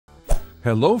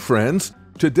Hello friends,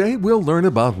 today we'll learn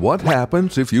about what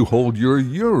happens if you hold your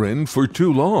urine for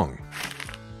too long.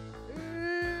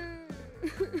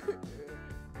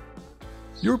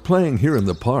 You're playing here in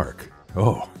the park.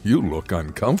 Oh, you look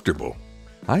uncomfortable.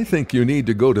 I think you need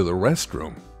to go to the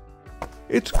restroom.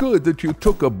 It's good that you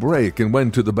took a break and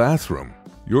went to the bathroom.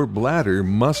 Your bladder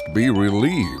must be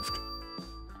relieved.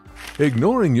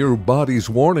 Ignoring your body's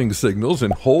warning signals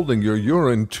and holding your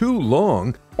urine too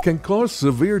long can cause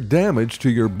severe damage to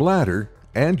your bladder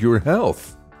and your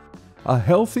health. A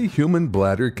healthy human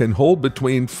bladder can hold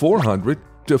between 400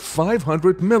 to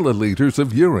 500 milliliters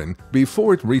of urine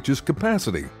before it reaches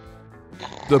capacity.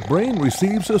 The brain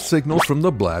receives a signal from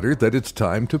the bladder that it's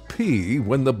time to pee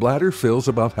when the bladder fills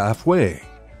about halfway.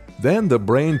 Then the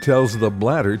brain tells the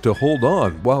bladder to hold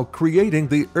on while creating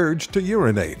the urge to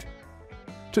urinate.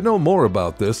 To know more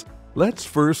about this, let's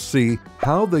first see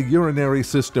how the urinary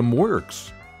system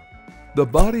works. The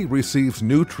body receives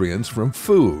nutrients from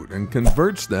food and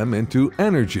converts them into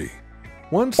energy.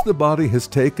 Once the body has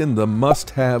taken the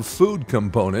must-have food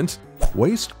components,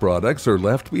 waste products are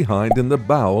left behind in the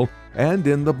bowel and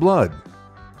in the blood.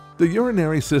 The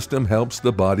urinary system helps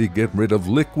the body get rid of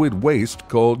liquid waste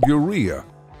called urea.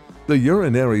 The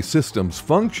urinary system's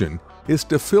function is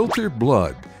to filter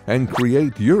blood and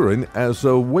create urine as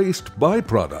a waste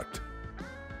byproduct.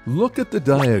 Look at the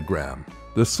diagram.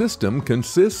 The system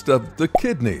consists of the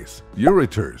kidneys,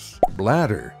 ureters,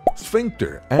 bladder,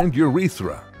 sphincter, and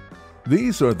urethra.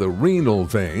 These are the renal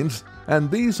veins, and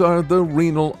these are the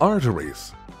renal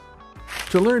arteries.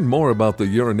 To learn more about the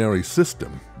urinary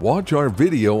system, watch our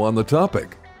video on the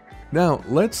topic. Now,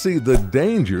 let's see the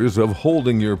dangers of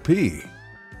holding your pee.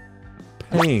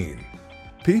 Pain.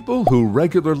 People who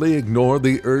regularly ignore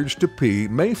the urge to pee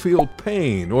may feel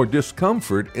pain or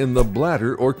discomfort in the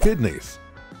bladder or kidneys.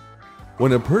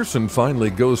 When a person finally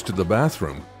goes to the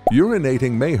bathroom,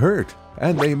 urinating may hurt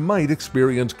and they might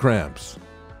experience cramps.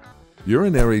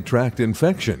 Urinary tract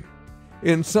infection.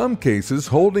 In some cases,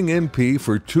 holding in pee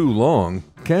for too long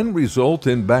can result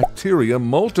in bacteria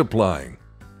multiplying.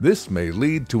 This may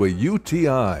lead to a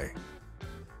UTI.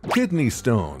 Kidney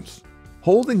stones.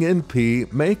 Holding in pee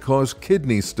may cause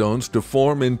kidney stones to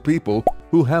form in people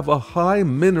who have a high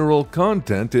mineral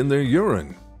content in their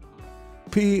urine.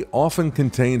 Pee often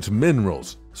contains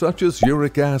minerals such as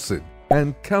uric acid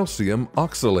and calcium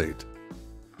oxalate.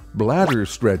 Bladder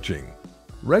stretching.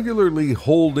 Regularly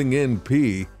holding in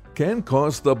pee can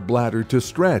cause the bladder to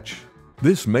stretch.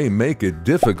 This may make it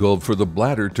difficult for the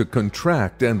bladder to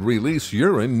contract and release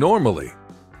urine normally.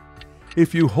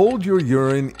 If you hold your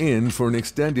urine in for an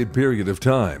extended period of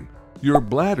time, your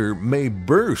bladder may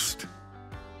burst.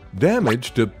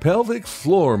 Damage to pelvic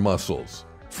floor muscles.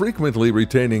 Frequently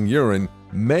retaining urine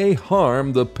may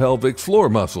harm the pelvic floor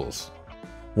muscles.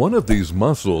 One of these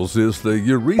muscles is the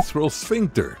urethral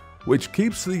sphincter, which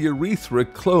keeps the urethra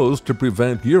closed to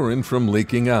prevent urine from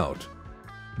leaking out.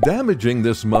 Damaging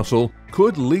this muscle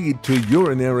could lead to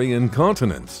urinary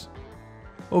incontinence.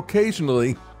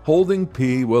 Occasionally, holding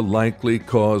pee will likely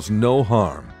cause no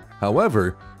harm.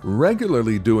 However,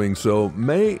 regularly doing so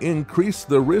may increase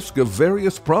the risk of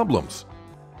various problems.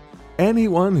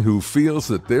 Anyone who feels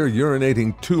that they're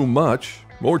urinating too much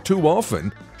or too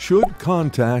often should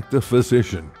contact a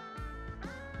physician.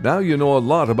 Now you know a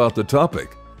lot about the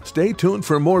topic. Stay tuned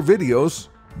for more videos.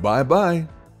 Bye-bye.